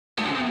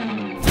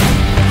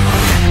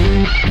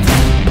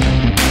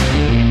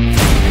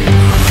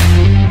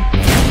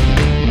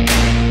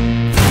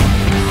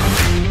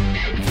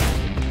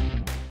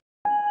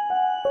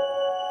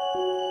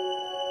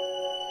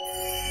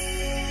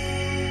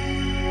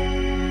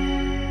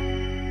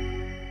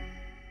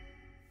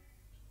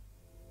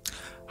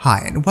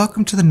Hi and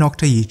welcome to the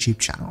Noctua YouTube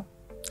channel.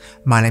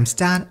 My name's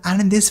Dan and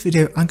in this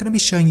video I'm going to be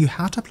showing you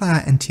how to apply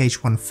our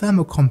NTH1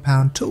 thermal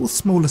compound to all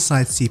smaller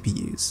sized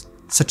CPUs,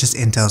 such as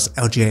Intel's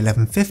LGA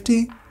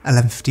 1150,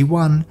 1151,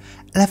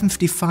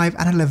 1155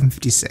 and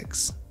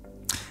 1156.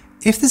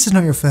 If this is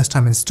not your first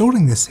time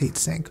installing this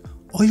heatsink,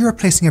 or you're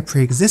replacing a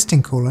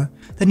pre-existing cooler,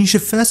 then you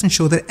should first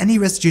ensure that any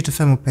residue to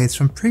thermal paste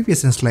from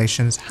previous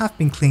installations have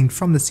been cleaned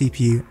from the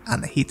CPU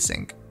and the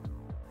heatsink.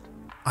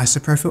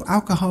 Isopropyl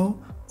alcohol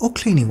or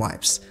cleaning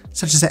wipes,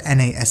 such as a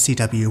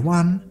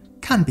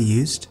NaSCW1, can be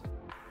used,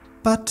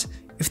 but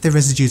if the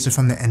residues are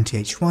from the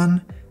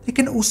NTH1, they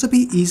can also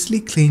be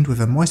easily cleaned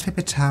with a moist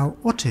paper towel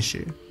or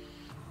tissue.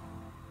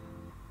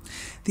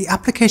 The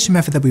application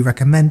method that we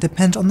recommend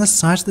depends on the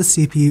size of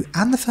the CPU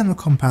and the thermal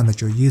compound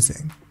that you're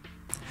using.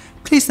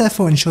 Please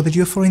therefore ensure that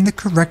you are following the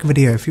correct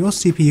video for your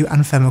CPU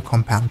and thermal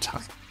compound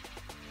type.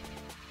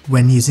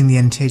 When using the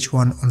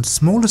NTH1 on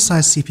smaller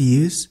sized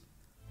CPUs,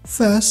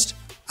 first,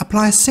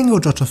 apply a single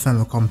dot of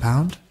thermal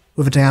compound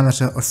with a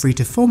diameter of 3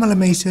 to 4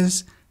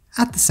 mm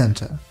at the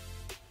center.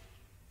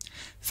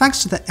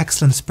 Thanks to the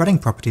excellent spreading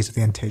properties of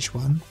the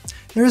NTH1,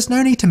 there is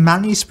no need to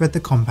manually spread the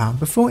compound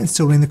before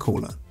installing the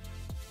cooler.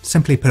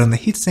 Simply put on the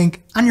heatsink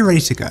and you're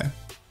ready to go.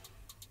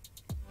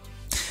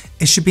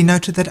 It should be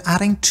noted that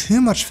adding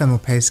too much thermal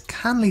paste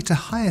can lead to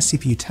higher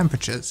CPU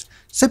temperatures,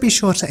 so be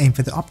sure to aim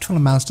for the optimal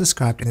amounts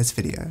described in this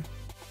video.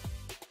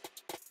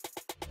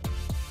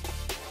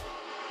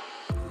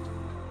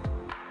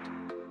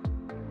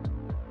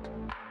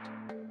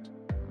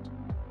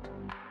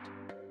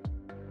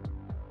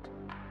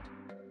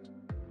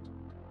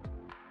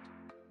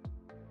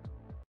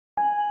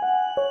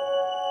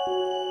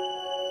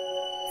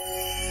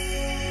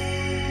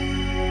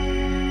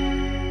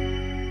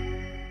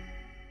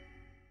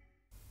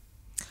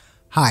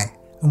 Hi,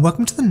 and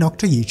welcome to the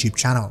Noctua YouTube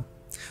channel.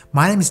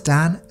 My name is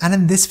Dan, and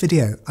in this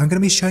video I'm going to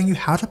be showing you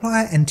how to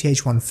apply our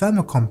NTH1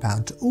 thermal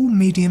compound to all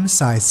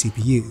medium-sized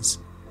CPUs,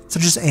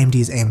 such as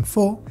AMD's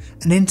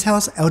AM4 and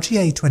Intel's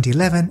LGA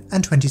 2011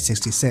 and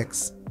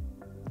 2066.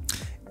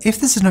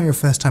 If this is not your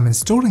first time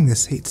installing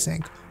this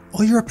heatsink,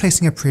 or you're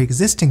replacing a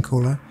pre-existing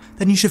cooler,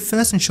 then you should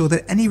first ensure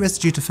that any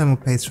residue to thermal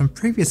paste from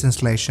previous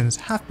installations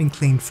have been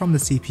cleaned from the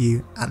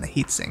CPU and the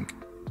heatsink.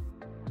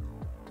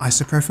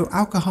 Isopropyl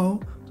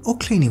alcohol or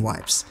cleaning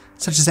wipes,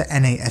 such as a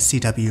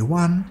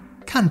NaSCW1,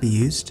 can be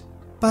used,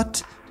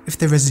 but if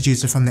the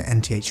residues are from the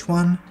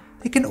NTH1,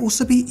 they can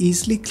also be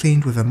easily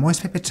cleaned with a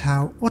moist paper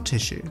towel or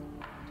tissue.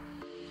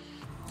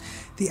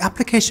 The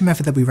application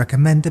method that we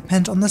recommend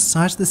depends on the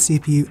size of the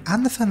CPU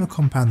and the thermal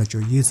compound that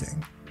you're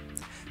using.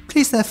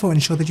 Please therefore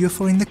ensure that you are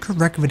following the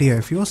correct video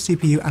for your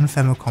CPU and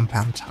thermal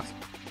compound type.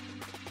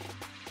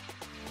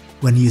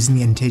 When using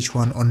the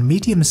NTH1 on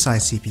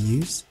medium-sized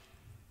CPUs,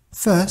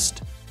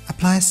 first,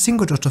 apply a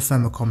single dot of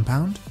thermal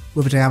compound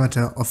with a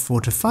diameter of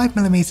 4 to 5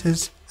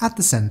 mm at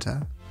the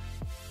center.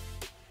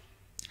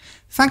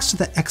 Thanks to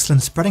the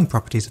excellent spreading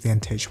properties of the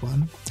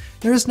NTH1,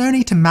 there is no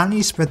need to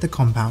manually spread the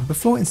compound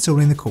before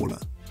installing the cooler.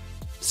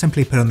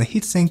 Simply put on the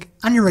heatsink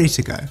and you're ready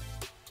to go.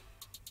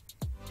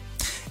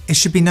 It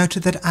should be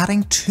noted that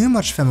adding too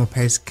much thermal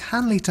paste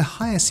can lead to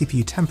higher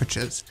CPU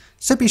temperatures,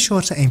 so be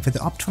sure to aim for the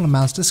optimal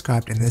amounts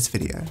described in this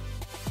video.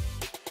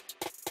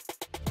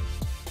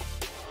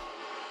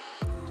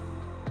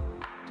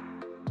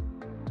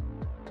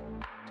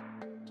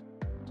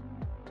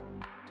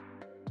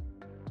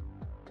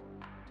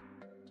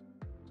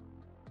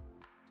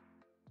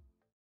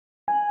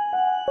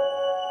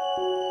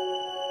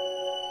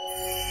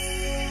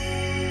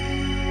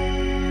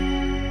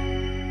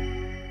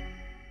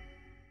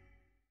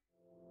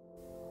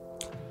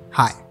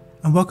 Hi,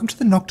 and welcome to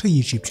the Noctua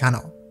YouTube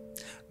channel.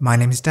 My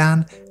name is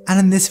Dan, and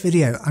in this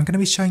video I'm going to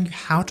be showing you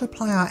how to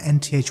apply our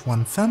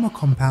NTH1 thermal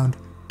compound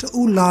to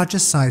all larger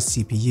sized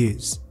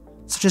CPUs,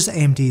 such as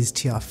AMD's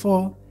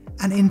TR4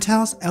 and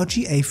Intel's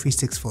LGA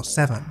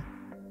 3647.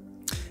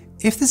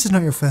 If this is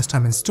not your first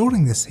time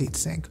installing this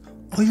heatsink,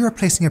 or you're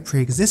replacing a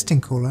pre-existing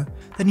cooler,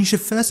 then you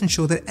should first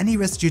ensure that any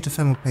residue to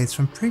thermal paste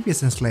from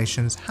previous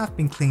installations have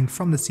been cleaned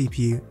from the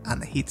CPU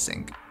and the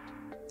heatsink.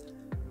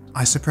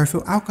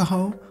 Isopropyl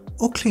alcohol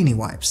or cleaning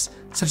wipes,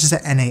 such as a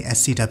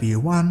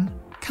NaSCW1,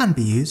 can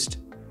be used,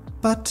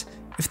 but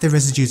if the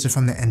residues are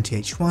from the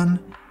NTH1,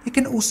 they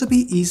can also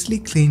be easily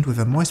cleaned with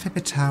a moist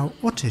paper towel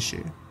or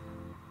tissue.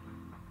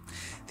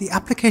 The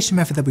application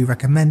method that we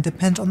recommend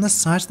depends on the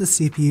size of the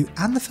CPU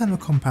and the thermal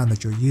compound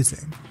that you're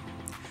using.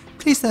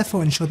 Please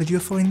therefore ensure that you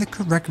are following the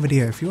correct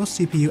video for your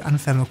CPU and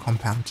thermal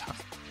compound type.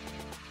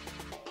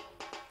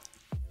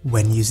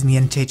 When using the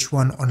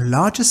NTH1 on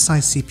larger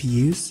sized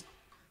CPUs,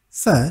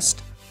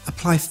 first,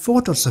 apply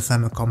 4 dots of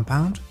thermal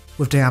compound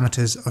with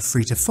diameters of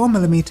 3 to 4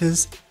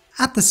 mm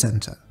at the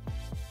center,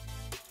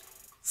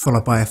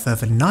 followed by a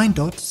further 9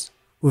 dots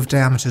with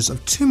diameters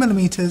of 2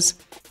 mm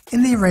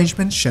in the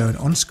arrangement shown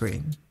on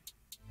screen.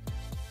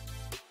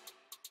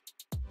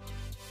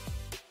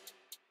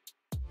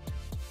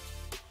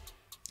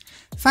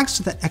 Thanks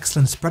to the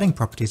excellent spreading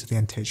properties of the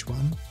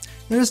NTH1,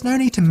 there is no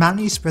need to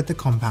manually spread the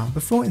compound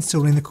before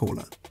installing the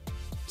cooler.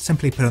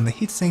 simply put on the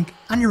heatsink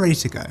and you're ready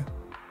to go.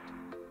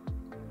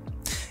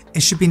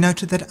 It should be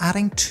noted that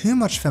adding too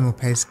much thermal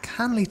paste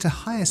can lead to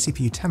higher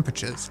CPU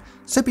temperatures,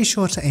 so be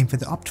sure to aim for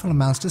the optimal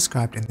amounts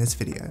described in this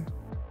video.